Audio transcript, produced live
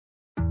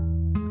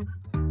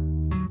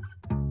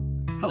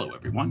Hello,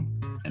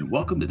 everyone, and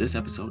welcome to this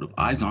episode of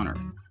Eyes on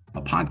Earth,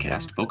 a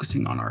podcast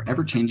focusing on our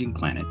ever-changing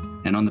planet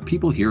and on the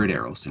people here at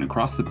AROS and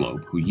across the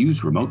globe who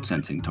use remote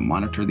sensing to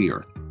monitor the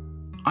Earth.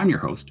 I'm your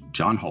host,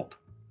 John Holt.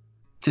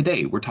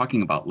 Today, we're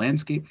talking about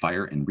landscape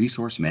fire and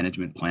resource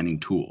management planning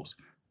tools,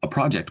 a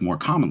project more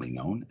commonly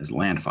known as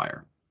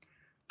Landfire.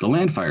 The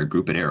Landfire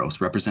group at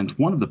AROS represents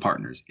one of the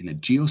partners in a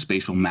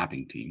geospatial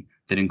mapping team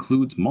that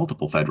includes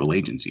multiple federal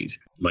agencies,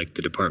 like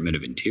the Department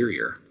of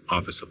Interior,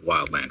 Office of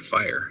Wildland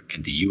Fire,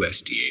 and the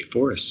USDA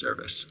Forest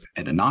Service,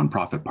 and a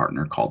nonprofit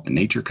partner called the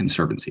Nature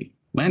Conservancy.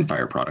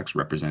 Landfire products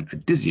represent a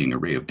dizzying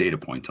array of data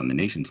points on the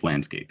nation's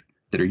landscape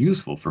that are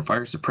useful for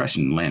fire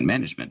suppression and land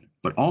management,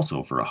 but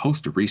also for a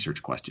host of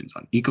research questions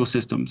on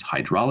ecosystems,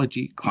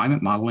 hydrology,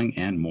 climate modeling,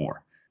 and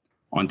more.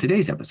 On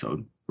today's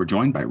episode, we're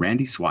joined by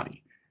Randy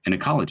Swati, an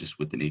ecologist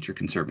with the Nature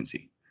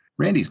Conservancy.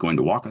 Randy's going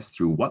to walk us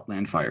through what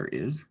Landfire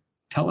is,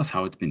 tell us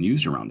how it's been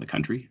used around the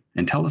country,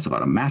 and tell us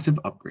about a massive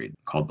upgrade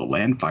called the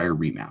Landfire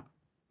Remap.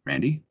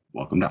 Randy,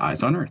 welcome to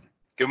Eyes on Earth.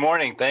 Good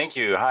morning. Thank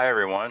you. Hi,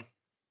 everyone.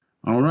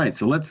 All right,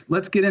 so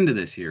let's get into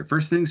this here.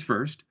 First things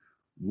first,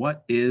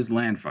 what is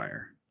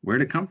Landfire?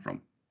 Where'd it come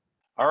from?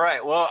 All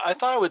right. Well, I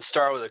thought I would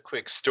start with a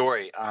quick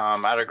story.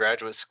 Out of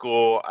graduate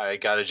school, I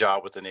got a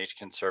job with the Nature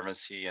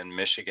Conservancy in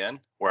Michigan,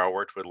 where I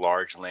worked with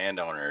large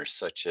landowners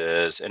such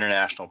as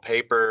International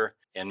Paper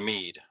and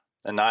Mead.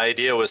 And the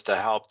idea was to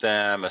help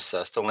them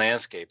assess the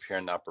landscape here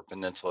in the Upper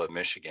Peninsula of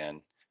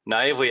Michigan.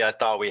 Naively, I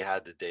thought we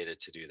had the data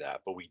to do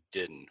that, but we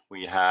didn't.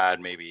 We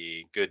had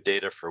maybe good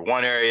data for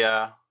one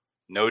area,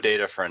 no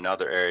data for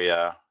another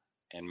area,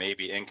 and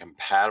maybe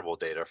incompatible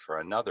data for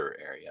another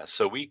area.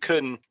 So we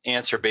couldn't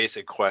answer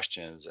basic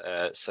questions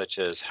such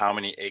as how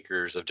many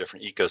acres of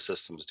different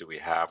ecosystems do we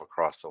have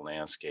across the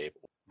landscape.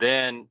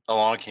 Then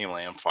along came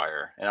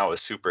Landfire, and I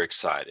was super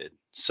excited.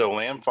 So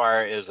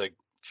Landfire is a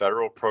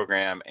federal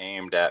program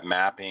aimed at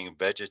mapping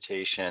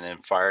vegetation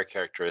and fire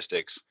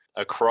characteristics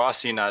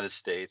across the United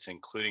States,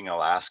 including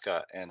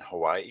Alaska and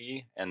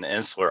Hawaii and the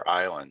insular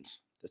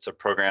islands. It's a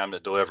program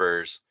that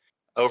delivers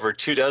over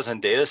 24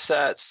 data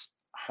sets,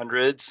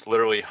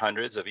 literally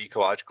hundreds of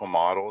ecological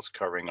models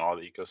covering all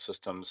the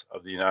ecosystems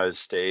of the United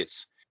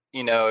States.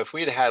 You know, if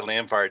we'd had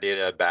Landfire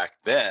data back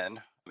then,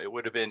 it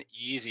would have been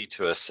easy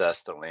to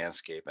assess the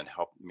landscape and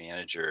help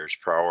managers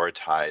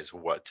prioritize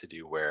what to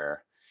do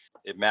where.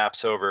 It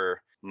maps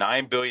over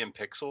 9 billion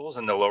pixels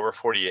in the lower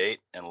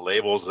 48 and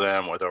labels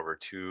them with over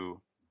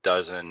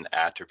 24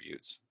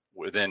 attributes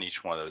within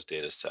each one of those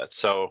data sets.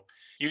 So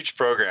huge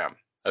program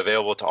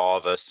available to all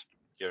of us,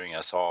 giving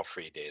us all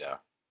free data.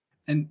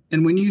 And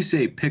when you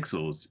say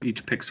pixels,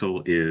 each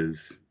pixel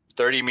is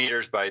 30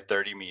 meters by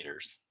 30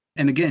 meters.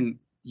 And again,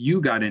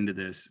 you got into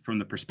this from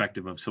the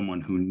perspective of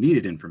someone who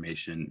needed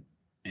information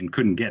and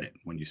couldn't get it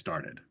when you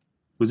started.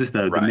 Was this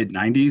the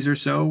mid-90s or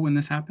so when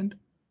this happened?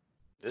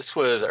 This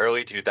was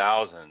early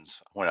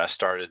 2000s when I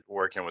started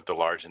working with the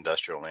large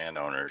industrial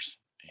landowners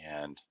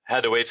and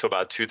had to wait till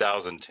about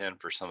 2010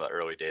 for some of the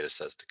early data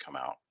sets to come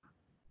out.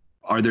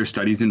 Are there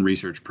studies and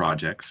research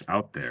projects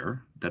out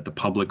there that the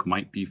public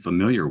might be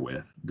familiar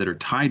with that are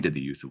tied to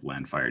the use of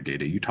Landfire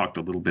data? You talked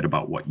a little bit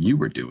about what you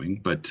were doing,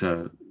 but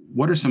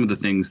what are some of the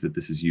things that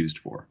this is used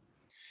for?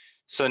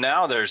 So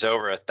now there's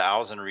over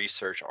 1,000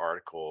 research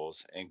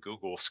articles in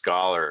Google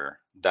Scholar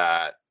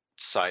that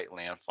cite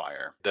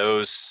Landfire.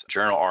 Those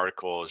journal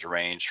articles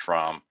range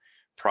from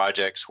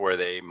projects where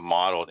they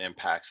modeled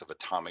impacts of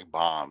atomic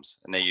bombs,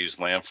 and they use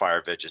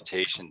Landfire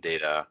vegetation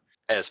data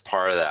as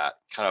part of that.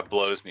 Kind of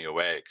blows me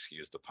away,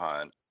 excuse the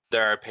pun.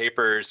 There are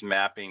papers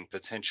mapping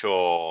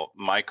potential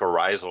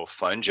mycorrhizal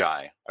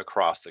fungi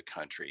across the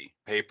country.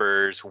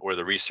 Papers where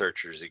the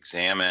researchers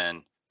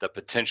examine the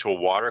potential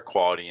water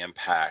quality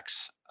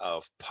impacts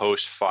of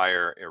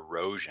post-fire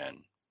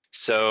erosion.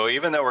 So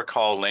even though we're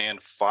called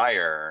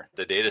Landfire,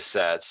 the data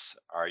sets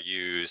are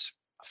used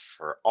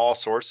for all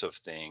sorts of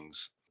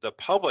things. The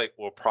public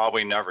will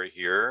probably never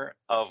hear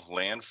of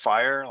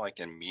Landfire, like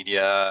in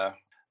media,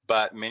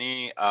 but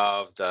many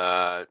of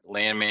the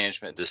land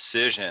management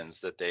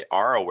decisions that they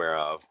are aware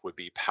of would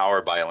be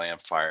powered by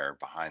Landfire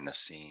behind the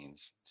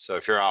scenes. So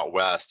if you're out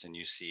west and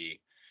you see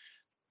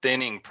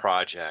thinning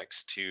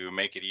projects to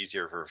make it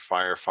easier for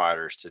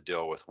firefighters to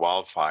deal with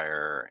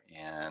wildfire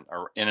and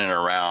in and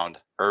around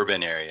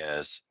urban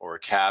areas or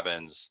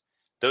cabins,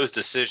 those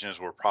decisions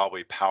were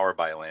probably powered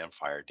by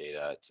Landfire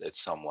data at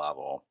some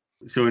level.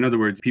 So in other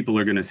words, people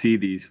are going to see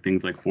these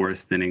things like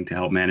forest thinning to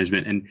help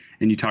management. And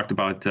you talked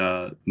about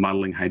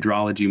modeling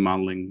hydrology,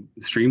 modeling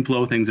stream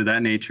flow, things of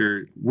that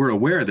nature. We're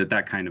aware that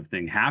that kind of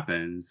thing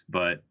happens,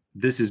 but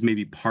this is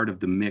maybe part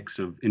of the mix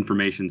of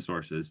information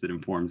sources that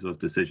informs those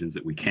decisions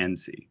that we can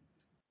see.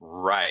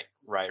 Right.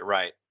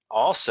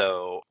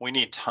 Also, we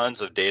need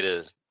tons of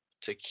data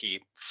to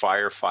keep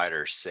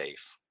firefighters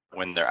safe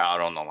when they're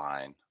out on the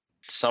line.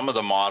 Some of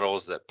the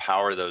models that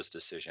power those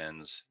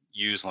decisions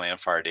use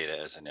Landfire data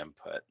as an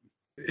input.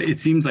 It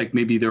seems like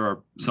maybe there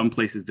are some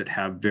places that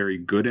have very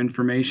good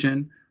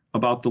information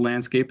about the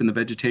landscape and the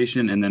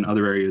vegetation, and then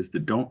other areas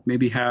that don't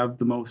maybe have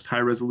the most high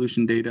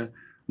resolution data.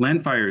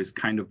 Landfire is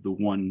kind of the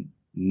one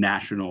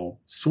national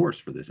source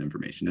for this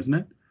information, isn't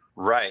it?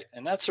 Right.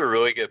 And that's a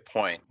really good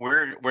point.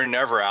 We're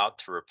never out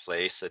to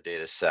replace a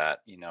data set.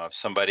 If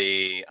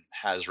somebody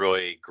has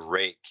really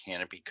great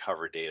canopy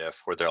cover data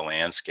for their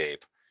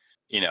landscape,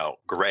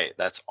 great.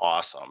 That's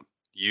awesome.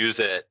 Use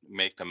it,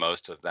 make the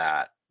most of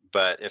that.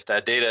 But if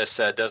that data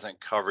set doesn't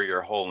cover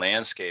your whole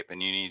landscape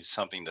and you need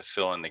something to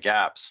fill in the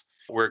gaps,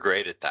 we're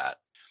great at that.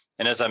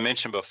 And as I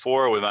mentioned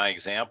before with my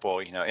example,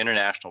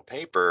 International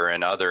Paper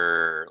and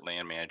other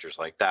land managers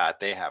like that,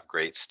 they have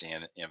great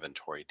stand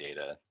inventory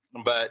data.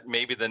 But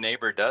maybe the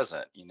neighbor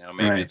doesn't,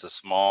 maybe Right. it's a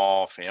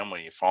small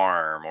family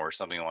farm or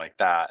something like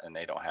that, and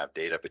they don't have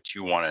data, but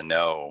you want to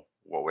know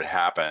what would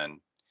happen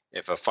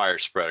if a fire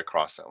spread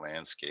across that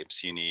landscape.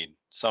 So you need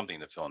something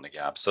to fill in the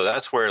gap. So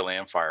that's where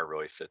Landfire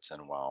really fits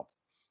in well.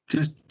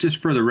 Just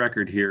for the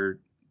record here,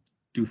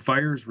 do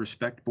fires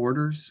respect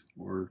borders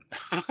or?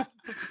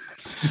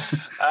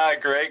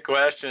 Great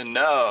question.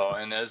 No,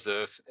 and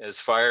as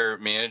fire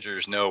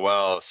managers know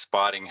well,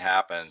 spotting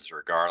happens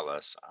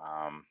regardless.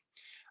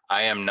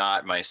 I am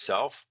not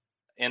myself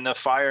in the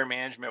fire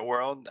management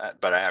world,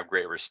 but I have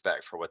great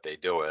respect for what they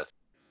deal with.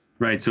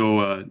 Right.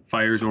 So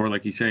fires, or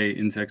like you say,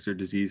 insects or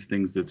disease,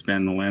 things that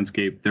span the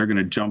landscape, they're going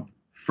to jump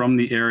from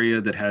the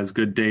area that has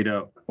good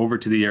data over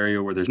to the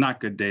area where there's not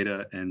good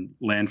data, and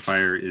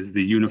Landfire is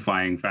the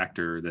unifying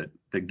factor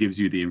that gives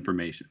you the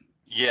information.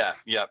 Yeah,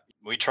 yep.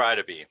 We try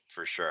to be,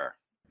 for sure.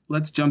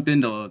 Let's jump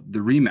into the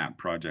REMAP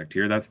project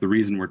here. That's the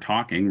reason we're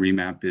talking.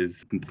 REMAP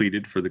is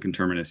completed for the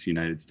conterminous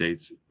United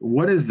States.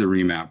 What is the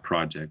REMAP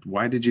project?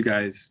 Why did you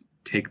guys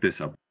take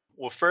this up?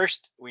 Well,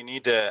 first, we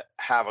need to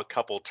have a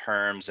couple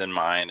terms in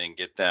mind and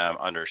get them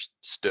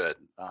understood.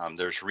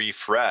 There's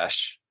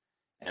refresh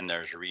and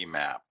there's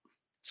remap.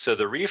 So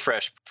the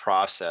refresh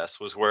process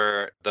was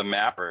where the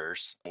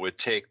mappers would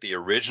take the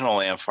original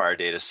Landfire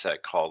data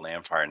set called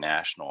Landfire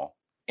National,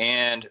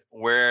 and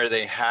where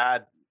they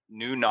had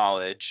new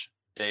knowledge,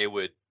 they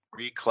would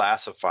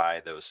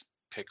reclassify those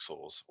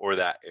pixels or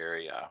that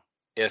area.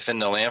 If in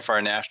the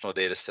Landfire National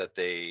data set,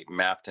 they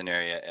mapped an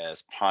area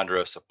as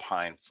ponderosa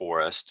pine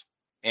forest,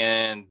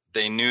 and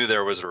they knew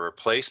there was a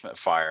replacement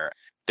fire,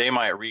 they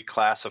might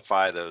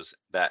reclassify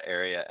that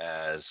area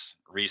as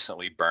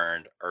recently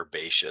burned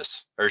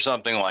herbaceous or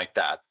something like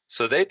that.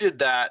 So they did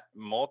that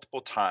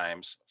multiple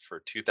times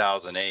for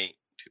 2008,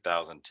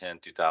 2010,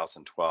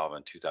 2012,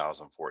 and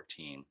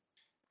 2014.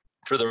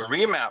 For the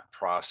remap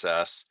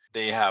process,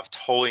 they have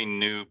totally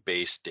new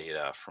base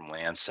data from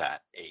Landsat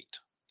 8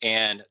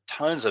 and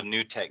tons of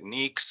new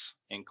techniques,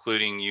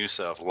 including use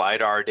of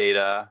LiDAR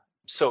data.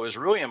 So it was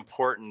really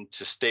important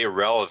to stay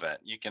relevant.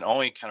 You can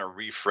only kind of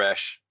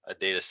refresh a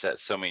data set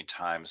so many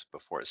times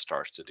before it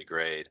starts to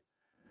degrade.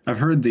 I've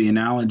heard the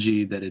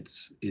analogy that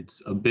it's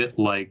a bit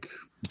like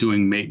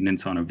doing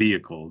maintenance on a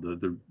vehicle.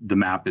 The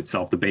map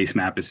itself, the base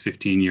map, is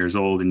 15 years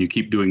old, and you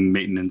keep doing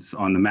maintenance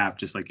on the map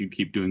just like you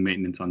keep doing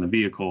maintenance on the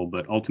vehicle.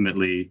 But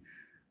ultimately,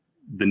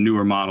 the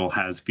newer model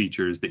has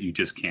features that you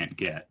just can't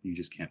get. You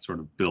just can't sort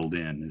of build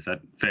in. Is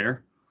that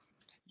fair?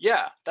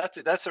 Yeah,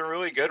 that's a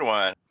really good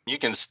one. You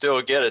can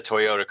still get a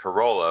Toyota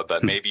Corolla,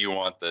 but maybe you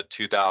want the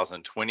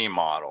 2020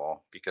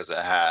 model because it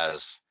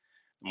has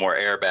more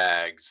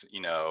airbags,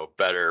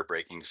 better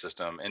braking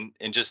system,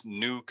 and just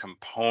new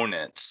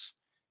components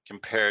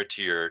compared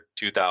to your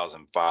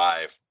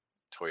 2005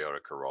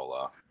 Toyota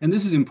Corolla. And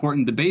this is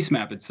important. The base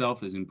map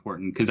itself is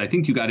important because I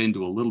think you got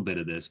into a little bit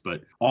of this,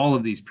 but all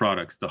of these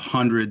products, the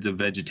hundreds of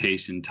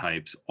vegetation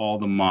types, all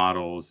the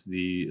models,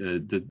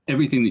 the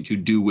everything that you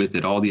do with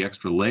it, all the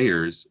extra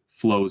layers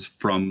flows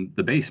from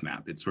the base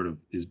map. It sort of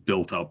is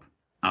built up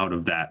out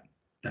of that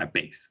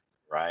base.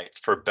 Right.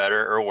 For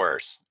better or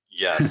worse.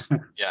 Yes.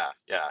 Yeah.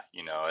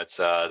 It's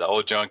the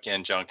old junk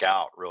in, junk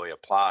out really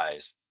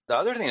applies. The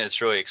other thing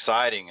that's really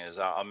exciting is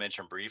I'll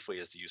mention briefly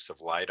is the use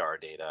of LiDAR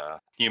data.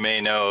 You may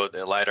know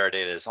that LiDAR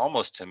data is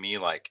almost to me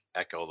like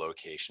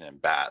echolocation in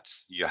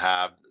bats. You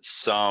have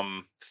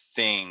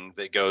something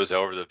that goes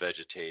over the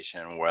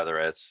vegetation, whether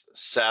it's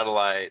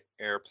satellite,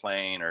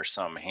 airplane, or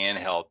some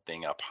handheld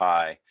thing up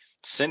high,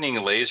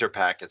 sending laser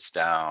packets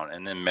down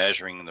and then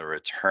measuring the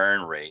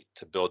return rate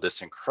to build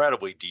this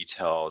incredibly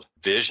detailed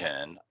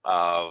vision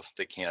of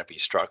the canopy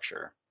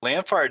structure.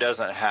 Landfire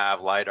doesn't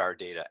have LiDAR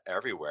data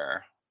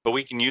everywhere, but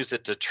we can use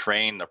it to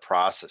train the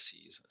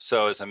processes.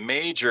 So it's a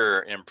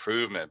major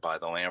improvement by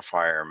the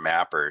Landfire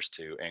mappers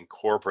to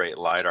incorporate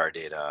LiDAR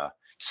data.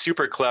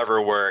 Super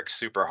clever work,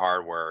 super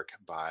hard work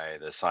by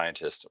the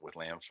scientists with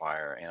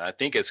Landfire. And I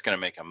think it's going to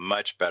make a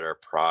much better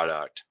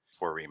product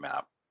for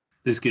Remap.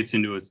 This gets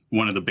into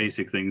one of the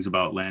basic things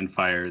about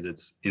Landfire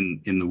that's in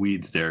the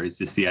weeds there. Is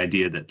just the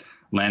idea that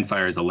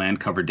Landfire is a land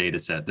cover data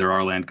set. There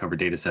are land cover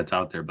data sets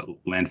out there, but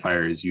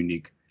Landfire is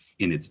unique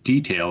in its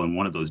detail. And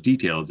one of those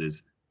details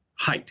is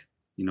height.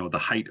 The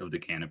height of the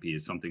canopy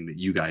is something that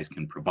you guys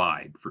can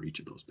provide for each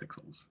of those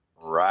pixels.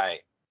 Right.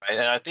 And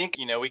I think,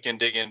 we can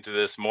dig into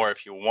this more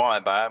if you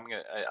want, but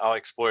I'll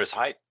explore this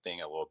height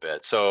thing a little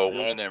bit. So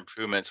one of the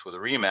improvements with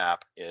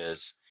Remap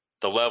is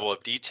the level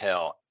of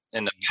detail.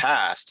 In the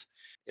past,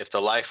 if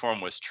the life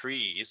form was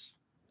trees,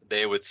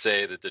 they would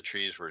say that the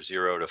trees were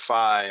 0 to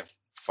 5,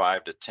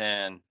 5 to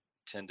 10,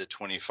 10 to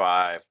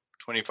 25,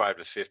 25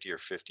 to 50, or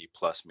 50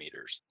 plus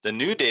meters. The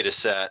new data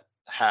set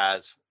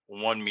has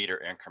 1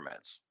 meter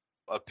increments.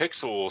 A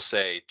pixel will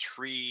say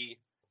tree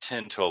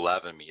 10 to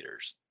 11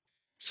 meters.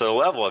 So the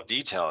level of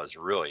detail is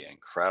really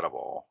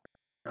incredible.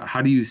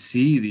 How do you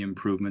see the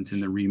improvements in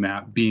the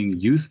remap being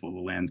useful to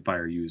land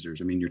fire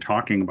users? I mean, you're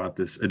talking about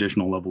this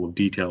additional level of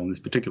detail in this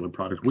particular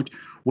product.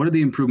 What are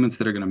the improvements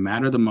that are going to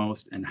matter the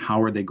most, and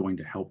how are they going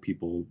to help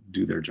people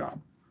do their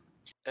job?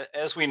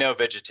 As we know,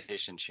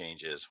 vegetation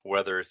changes,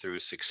 whether through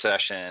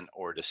succession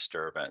or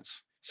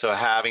disturbance. So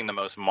having the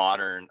most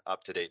modern,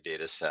 up-to-date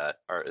data set,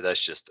 that's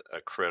just a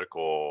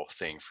critical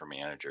thing for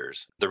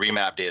managers. The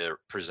remap data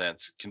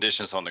presents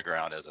conditions on the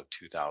ground as of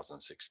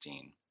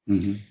 2016.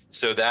 Mm-hmm.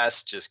 So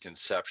that's just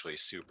conceptually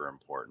super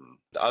important.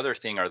 The other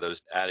thing are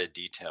those added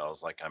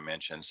details, like I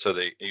mentioned. So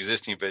the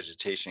existing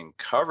vegetation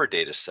cover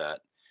data set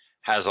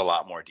has a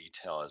lot more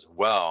detail as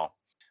well.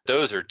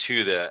 Those are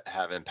two that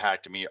have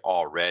impacted me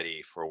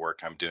already for work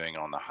I'm doing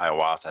on the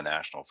Hiawatha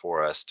National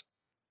Forest.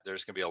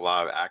 There's going to be a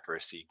lot of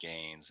accuracy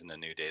gains in the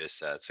new data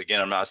sets.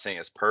 Again, I'm not saying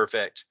it's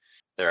perfect.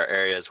 There are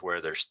areas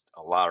where there's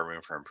a lot of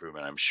room for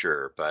improvement, I'm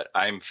sure, but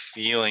I'm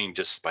feeling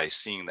just by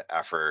seeing the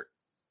effort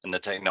and the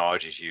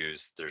technologies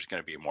used, there's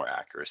going to be more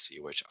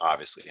accuracy, which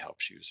obviously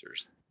helps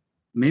users.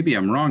 Maybe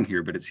I'm wrong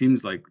here, but it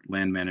seems like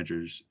land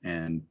managers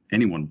and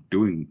anyone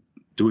doing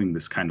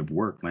this kind of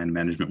work, land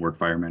management work,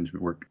 fire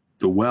management work,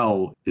 the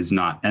well is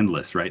not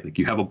endless, right? Like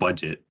you have a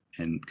budget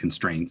and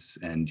constraints,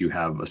 and you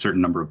have a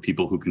certain number of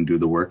people who can do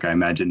the work. I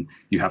imagine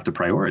you have to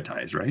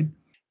prioritize, right?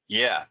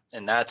 Yeah,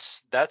 and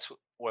that's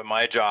what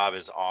my job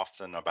is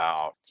often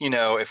about.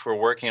 If we're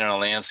working on a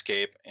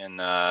landscape in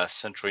the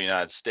central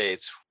United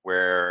States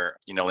where,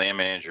 land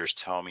managers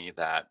tell me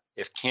that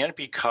if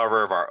canopy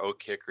cover of our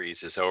oak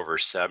hickories is over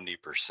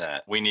 70%,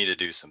 we need to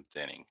do some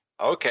thinning.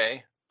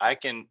 Okay, I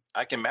can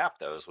map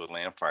those with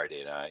landfire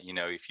data.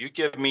 If you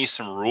give me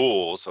some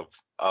rules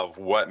of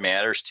what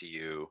matters to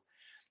you,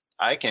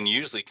 I can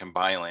usually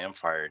combine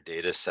landfire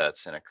data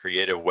sets in a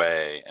creative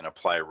way and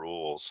apply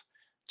rules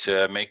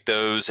to make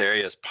those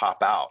areas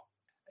pop out.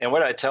 And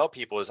what I tell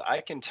people is I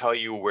can tell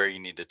you where you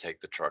need to take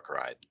the truck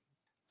ride.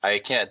 I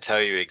can't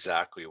tell you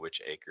exactly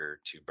which acre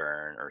to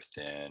burn or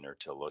thin or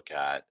to look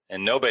at.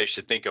 And nobody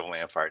should think of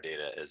landfire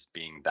data as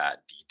being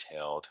that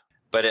detailed,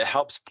 but it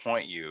helps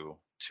point you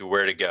to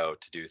where to go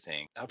to do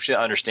things. It helps you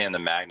understand the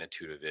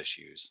magnitude of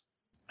issues.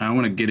 I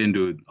want to get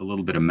into a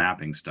little bit of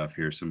mapping stuff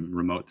here, some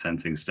remote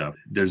sensing stuff.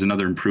 There's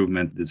another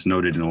improvement that's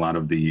noted in a lot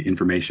of the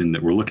information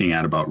that we're looking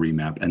at about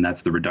remap, and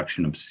that's the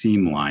reduction of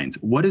seam lines.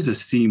 What is a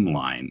seam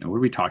line? What are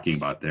we talking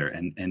about there?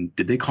 And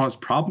did they cause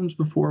problems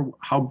before?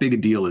 How big a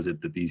deal is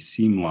it that these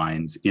seam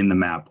lines in the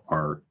map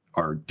are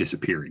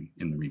disappearing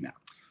in the remap?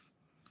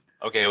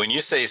 Okay, when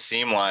you say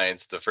seam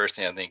lines, the first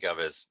thing I think of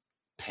is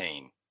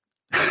pain.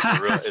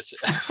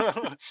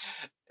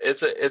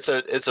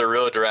 It's a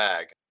real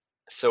drag.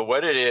 So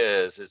what it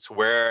is, it's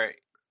where,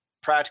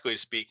 practically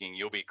speaking,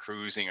 you'll be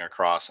cruising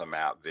across a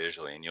map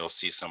visually and you'll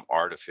see some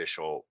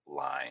artificial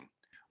line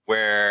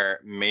where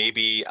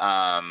maybe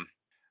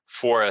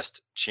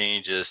forest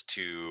changes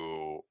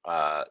to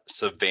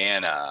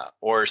savanna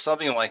or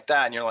something like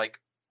that. And you're like,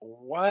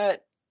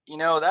 what?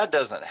 That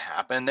doesn't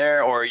happen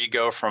there. Or you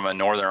go from a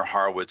northern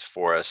hardwoods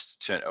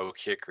forest to an oak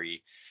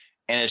hickory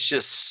and it's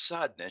just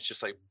sudden. It's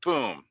just like,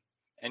 boom.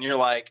 And you're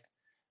like,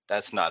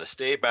 that's not a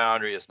state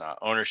boundary. It's not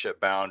ownership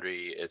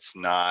boundary. It's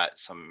not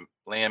some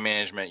land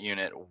management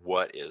unit.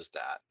 What is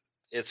that?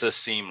 It's a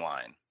seam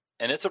line,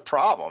 and it's a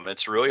problem.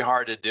 It's really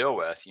hard to deal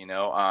with.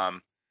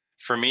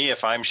 For me,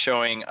 if I'm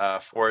showing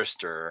a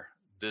forester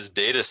this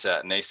data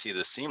set and they see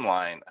the seam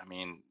line, I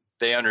mean,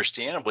 they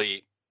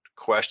understandably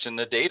question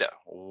the data.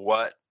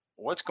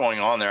 What's going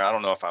on there? I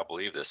don't know if I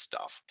believe this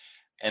stuff.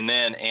 And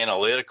then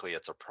analytically,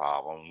 it's a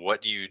problem.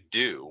 What do you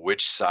do?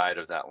 Which side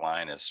of that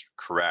line is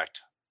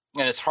correct?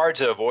 And it's hard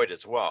to avoid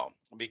as well,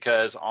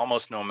 because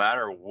almost no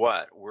matter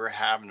what, we're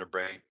having to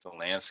break the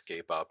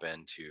landscape up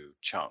into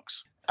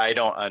chunks. I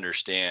don't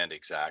understand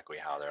exactly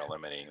how they're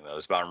eliminating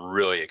those, but I'm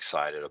really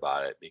excited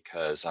about it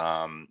because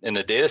in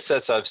the data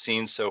sets I've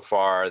seen so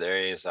far, the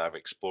areas I've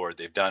explored,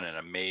 they've done an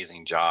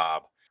amazing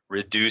job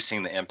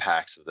reducing the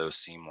impacts of those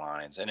seam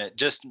lines. And it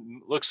just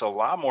looks a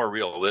lot more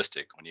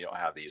realistic when you don't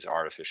have these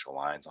artificial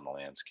lines on the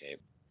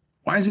landscape.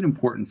 Why is it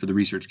important for the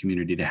research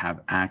community to have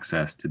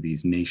access to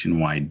these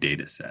nationwide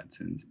data sets?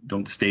 And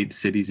don't states,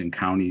 cities, and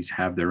counties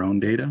have their own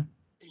data?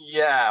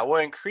 Yeah,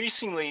 well,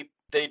 increasingly,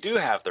 they do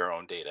have their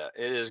own data.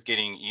 It is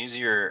getting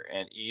easier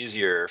and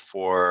easier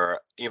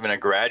for even a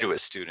graduate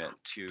student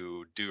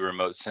to do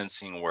remote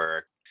sensing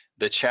work.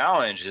 The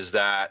challenge is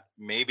that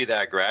maybe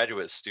that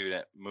graduate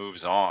student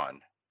moves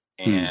on.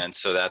 And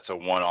so that's a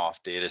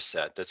one-off data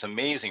set that's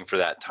amazing for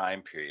that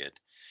time period.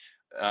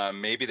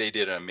 Maybe they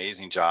did an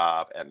amazing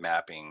job at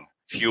mapping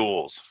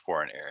fuels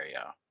for an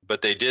area,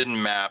 but they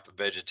didn't map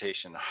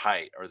vegetation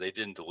height, or they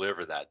didn't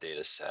deliver that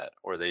data set,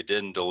 or they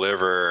didn't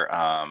deliver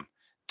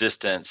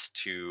distance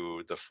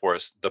to the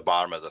forest, the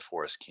bottom of the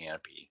forest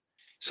canopy.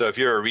 So if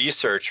you're a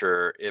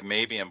researcher, it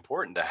may be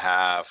important to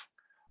have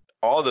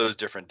all those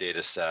different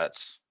data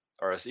sets,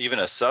 or even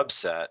a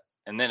subset,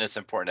 and then it's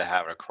important to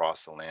have it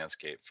across the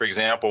landscape. For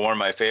example, one of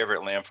my favorite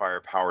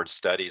Landfire-powered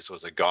studies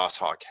was a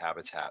goshawk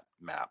habitat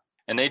map.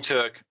 And they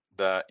took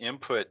the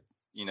input,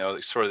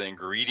 sort of the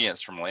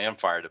ingredients from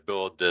Landfire to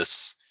build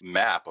this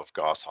map of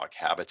goshawk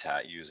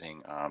habitat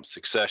using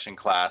succession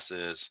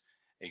classes,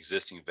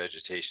 existing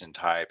vegetation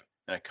type,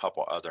 and a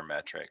couple other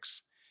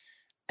metrics.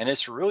 And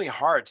it's really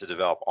hard to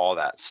develop all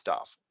that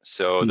stuff.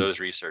 So those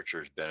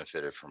researchers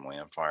benefited from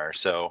Landfire.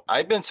 So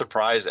I've been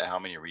surprised at how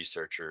many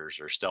researchers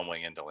are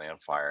stumbling into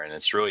Landfire, and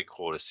it's really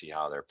cool to see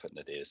how they're putting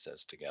the data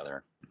sets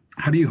together.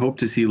 How do you hope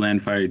to see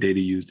Landfire data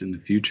used in the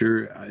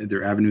future? Are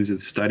there avenues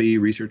of study,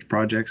 research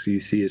projects you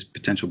see as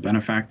potential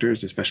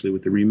benefactors, especially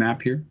with the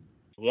remap here?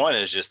 One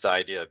is just the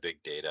idea of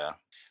big data.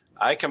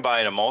 I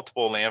combined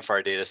multiple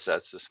Landfire data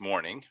sets this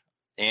morning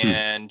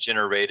and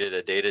generated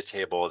a data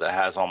table that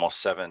has almost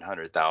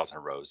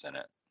 700,000 rows in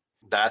it.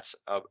 That's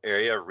an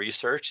area of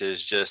research,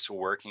 is just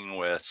working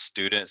with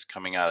students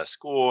coming out of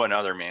school and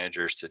other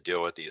managers to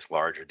deal with these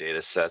larger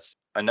data sets.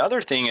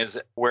 Another thing is,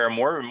 where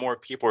more and more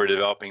people are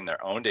developing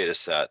their own data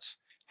sets,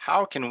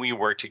 how can we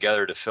work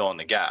together to fill in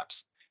the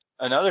gaps?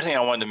 Another thing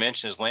I wanted to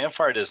mention is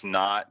Landfire does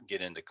not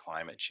get into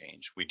climate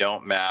change. We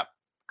don't map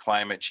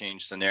climate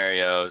change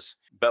scenarios,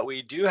 but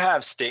we do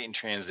have state and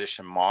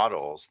transition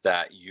models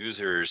that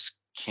users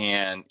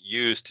can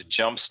use to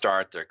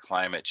jumpstart their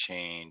climate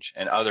change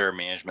and other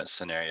management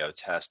scenario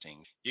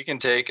testing. You can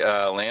take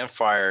a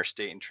Landfire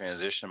state and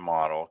transition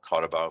model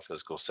called a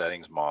biophysical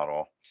settings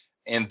model,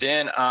 and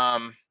then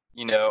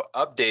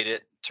update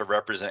it to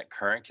represent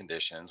current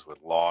conditions with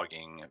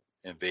logging,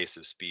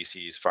 invasive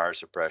species, fire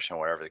suppression,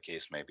 whatever the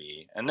case may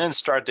be, and then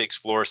start to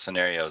explore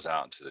scenarios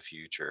out into the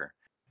future.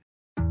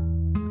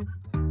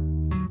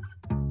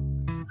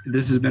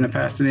 This has been a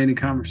fascinating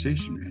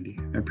conversation, Randy.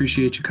 I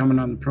appreciate you coming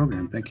on the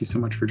program. Thank you so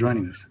much for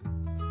joining us.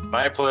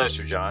 My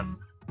pleasure, John.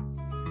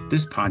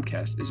 This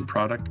podcast is a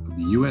product of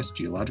the U.S.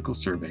 Geological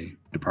Survey,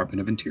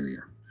 Department of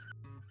Interior.